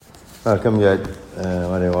今日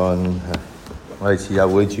我哋我哋慈幼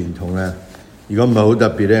會傳統咧，如果唔係好特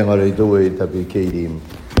別咧，我哋都會特別紀念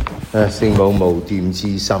聖母無玷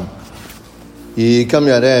之心。而今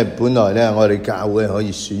日咧，本來咧我哋教會可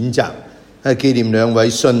以選擇紀念兩位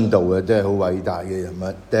殉道嘅，都係好偉大嘅人物。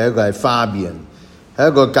第一個係花別人，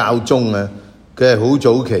係一個教宗啊，佢係好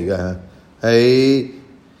早期嘅，喺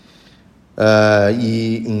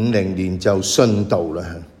250年就殉道啦。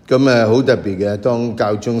咁好特別嘅，當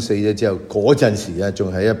教宗死咗之後，嗰陣時啊，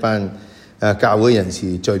仲係一班教會人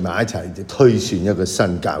士聚埋一齊，就推選一個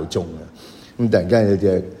新教宗啊。咁突然間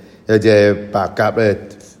有隻白鴿咧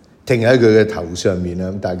停喺佢嘅頭上面啦，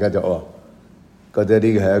咁大家就覺得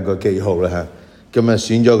呢個係一個記號啦嚇。咁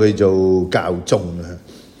選咗佢做教宗啦。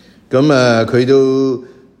咁佢都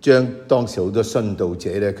將當時好多殉道者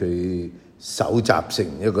咧，佢搜集成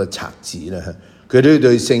一個冊子啦。佢都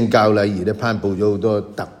對聖教禮儀咧頒布咗好多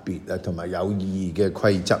特別同埋有意義嘅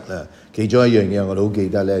規則啦。其中一樣嘢我都好記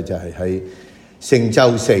得咧，就係喺聖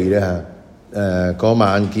週四咧嗰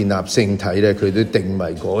晚建立聖體咧，佢都定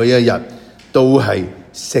為嗰一日都係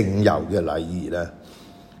聖油嘅禮儀啦。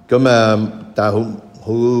咁但係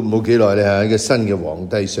好冇幾耐咧，一個新嘅皇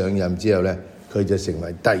帝上任之後咧，佢就成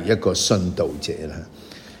為第一個殉道者啦。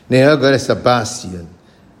另一個咧聖巴斯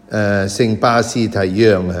人，聖巴斯弟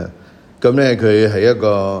盎啊。咁咧佢係一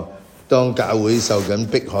個當教會受緊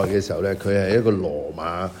迫害嘅時候咧，佢係一個羅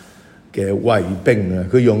馬嘅衛兵啊。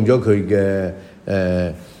佢用咗佢嘅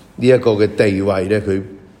呢一個嘅地位咧，佢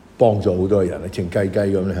幫咗好多人啊，靜雞雞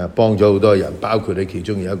咁咧嚇，幫咗好多人，包括咧其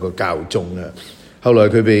中有一個教宗啊。後來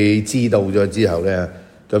佢被知道咗之後咧，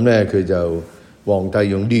咁咧佢就皇帝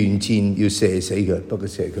用亂箭要射死佢，不過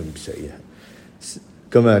射佢唔死啊。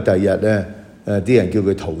咁第二日咧。啲人叫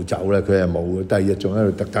佢逃走咧，佢係冇嘅。第二日仲喺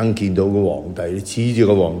度特登見到個皇帝，指住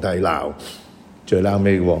個皇帝鬧，最後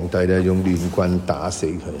尾皇帝咧用亂棍打死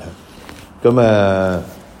佢啊！咁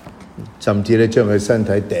甚至咧將佢身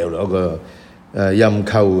體掉落個陰溝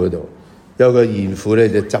嗰度，有個賢婦咧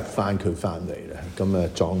就執翻佢翻嚟啦。咁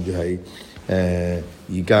撞住喺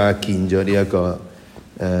而家建咗呢一個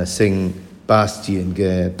聖巴斯蒂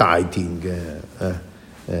嘅大殿嘅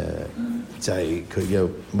就係佢嘅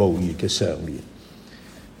墓穴嘅上面。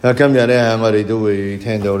今日咧，我哋都會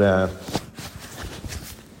聽到咧，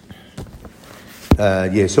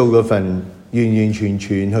耶穌嗰份完完全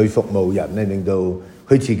全去服務人咧，令到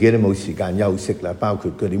佢自己都冇時間休息啦。包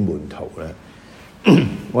括嗰啲門徒咧，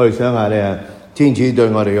我哋想下咧，天主對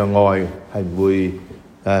我哋嘅愛係唔會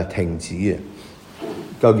停止嘅。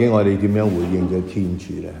究竟我哋點樣回應咗天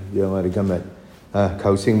主咧？讓我哋今日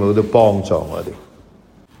求聖母都幫助我哋。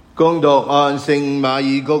恭讀按聖馬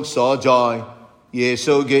爾谷所載耶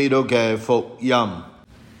穌基督嘅福音。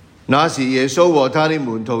那時耶穌和他的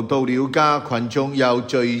門徒到了家，群眾又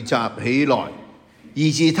聚集起來，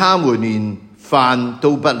以致他們連飯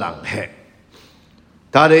都不能吃。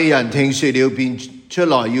他的人聽說了，便出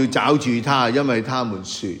來要抓住他，因為他們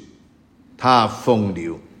說他瘋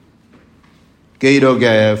了。基督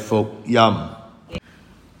嘅福音。短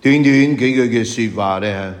短幾句嘅說話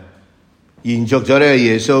呢，延續咗咧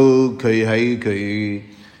耶穌佢喺佢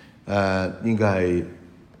應該係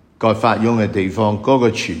葛法翁嘅地方嗰個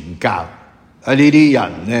傳教呢啲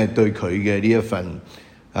人咧對佢嘅呢一份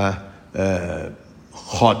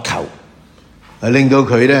渴求，令到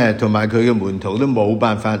佢咧同埋佢嘅門徒都冇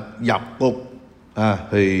辦法入屋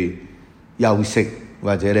去休息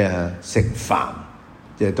或者咧食飯，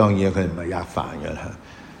即係當然佢唔係吔飯㗎啦。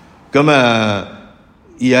咁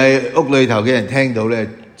而喺屋裏頭嘅人聽到咧，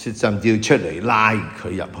甚至要出嚟拉佢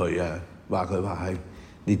入去啊！話佢係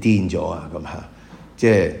你癲咗啊！咁即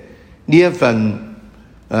係呢一份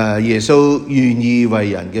耶穌願意為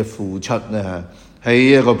人嘅付出咧，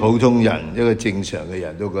喺一個普通人、一個正常嘅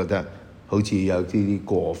人都覺得好似有啲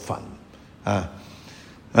過分啊！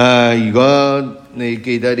如果你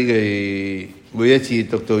記得呢句每一次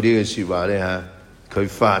讀到呢句説話咧佢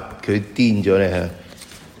癲咗咧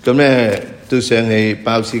咁咧都想起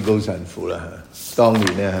鮑思高神父啦。當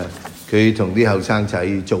年咧佢同啲後生仔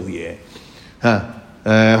做嘢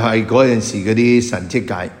係嗰陣時嗰啲神職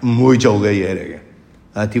界唔會做嘅嘢嚟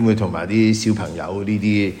嘅。點會同埋啲小朋友呢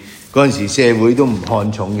啲嗰陣時社會都唔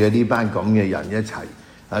看重嘅呢班咁嘅人一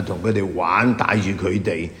齊同佢哋玩，帶住佢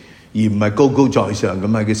哋，而唔係高高在上咁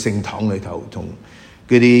喺個聖堂裏頭同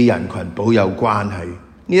嗰啲人群保有關係。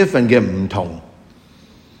呢一份嘅唔同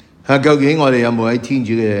究竟我哋有冇喺天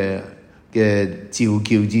主嘅召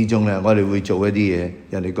叫之中咧，我哋會做一啲嘢，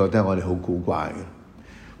人哋覺得我哋好古怪嘅，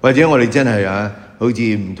或者我哋真係好似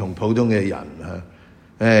唔同普通嘅人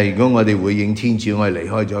如果我哋回應天主，我哋離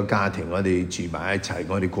開咗家庭，我哋住埋一齊，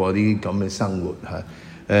我哋過啲咁嘅生活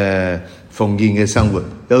奉獻嘅生活。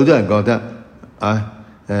有好多人覺得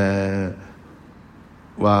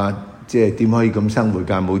話即係點可以咁生活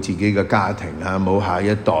㗎？冇自己嘅家庭啊，冇下一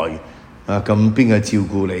代啊，咁邊個照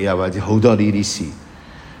顧你啊？或者好多呢啲事。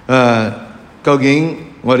究竟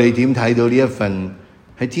我哋點睇到呢一份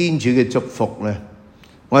係天主嘅祝福咧？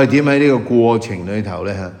我哋點喺呢個過程裏頭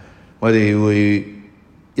咧？我哋會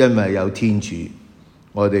因為有天主，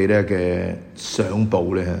我哋咧嘅賞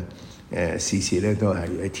報咧，時時咧都係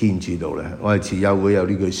喺天主度咧。我哋慈幼會有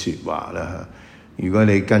呢句説話啦。如果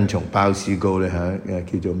你跟從鮑思高咧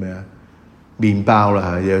叫做咩啊？麵包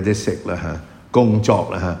啦有啲食啦工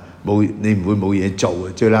作啦你唔會冇嘢做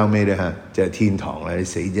嘅。最撈尾咧就係天堂啦，你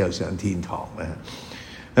死之後上天堂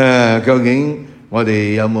啦。究竟我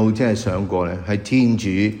哋有冇真係想過咧？係天主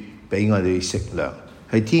俾我哋食糧，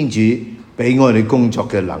係天主俾我哋工作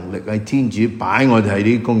嘅能力，係天主擺我哋喺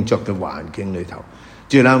呢啲工作嘅環境裏頭。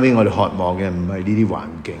最撈尾我哋渴望嘅唔係呢啲環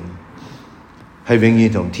境，係永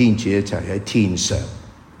遠同天主一齊喺天上。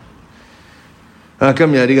今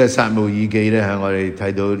日呢個撒慕爾記咧我哋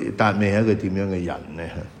睇到達味係一個點樣嘅人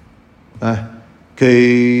咧？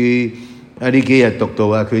佢呢幾日讀到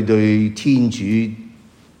佢對天主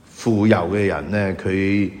富有嘅人咧，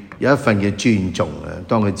佢有一份嘅尊重啊。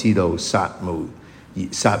當佢知道撒烏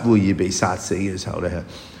爾被殺死嘅時候咧，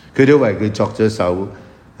佢都為佢作咗首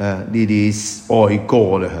呢啲愛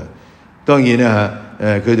歌啦。當然咧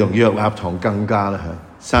佢同約納堂更加啦。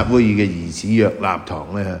撒烏爾嘅兒子約納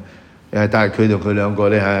堂咧，但係佢同佢兩個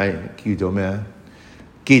咧叫做咩啊？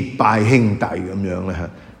結拜兄弟咁樣啦。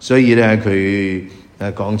所以咧佢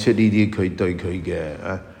講出呢啲佢對佢嘅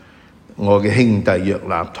我嘅兄弟約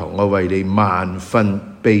納堂，我為你萬分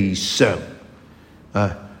悲傷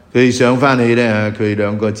佢想翻起咧佢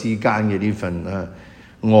兩個之間嘅呢份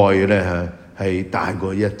愛咧係大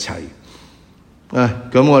過一切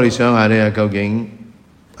咁我哋想下咧，究竟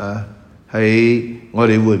喺我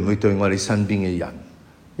哋會唔會對我哋身邊嘅人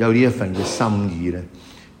有呢一份嘅心意咧？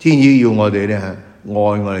天主要我哋咧愛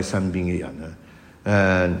我哋身邊嘅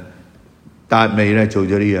人達味咧做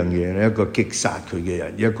咗呢樣嘢咧，一個擊殺佢嘅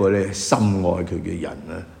人，一個咧深愛佢嘅人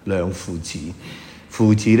兩父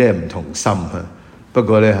子咧唔同心不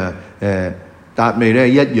過咧達味咧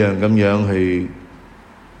一樣咁樣去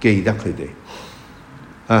記得佢哋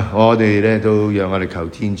我哋咧都讓我哋求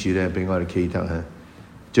天主咧俾我哋記得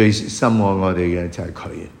最深愛我哋嘅就係佢，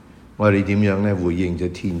我哋點樣咧回應咗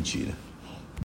天主咧？